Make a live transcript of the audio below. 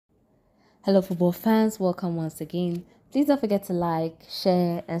Hello football fans, welcome once again. Please don't forget to like,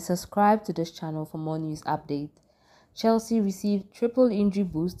 share and subscribe to this channel for more news updates. Chelsea received triple injury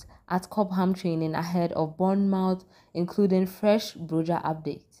boost at Cobham training ahead of Bournemouth, including fresh Broja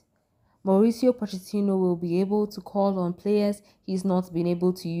update. Mauricio Pochettino will be able to call on players he's not been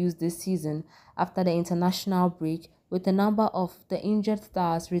able to use this season after the international break, with a number of the injured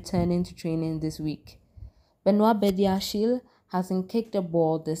stars returning to training this week. Badiashile hasn't kicked a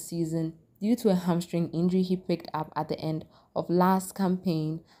ball this season due to a hamstring injury he picked up at the end of last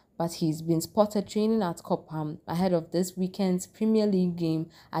campaign, but he's been spotted training at Cobham ahead of this weekend's Premier League game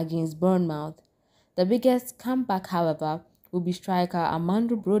against Bournemouth. The biggest comeback, however, will be striker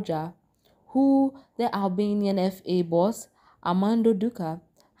Armando Broja, who the Albanian FA boss Armando Duka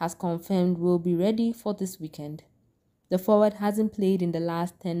has confirmed will be ready for this weekend. The forward hasn't played in the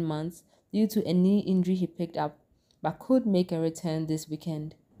last 10 months due to a knee injury he picked up, but could make a return this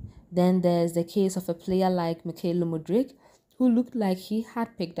weekend. Then there's the case of a player like Mudryk, who looked like he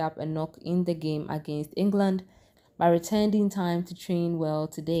had picked up a knock in the game against England, but returned in time to train well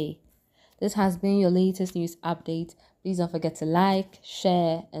today. This has been your latest news update. Please don't forget to like,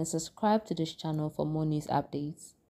 share and subscribe to this channel for more news updates.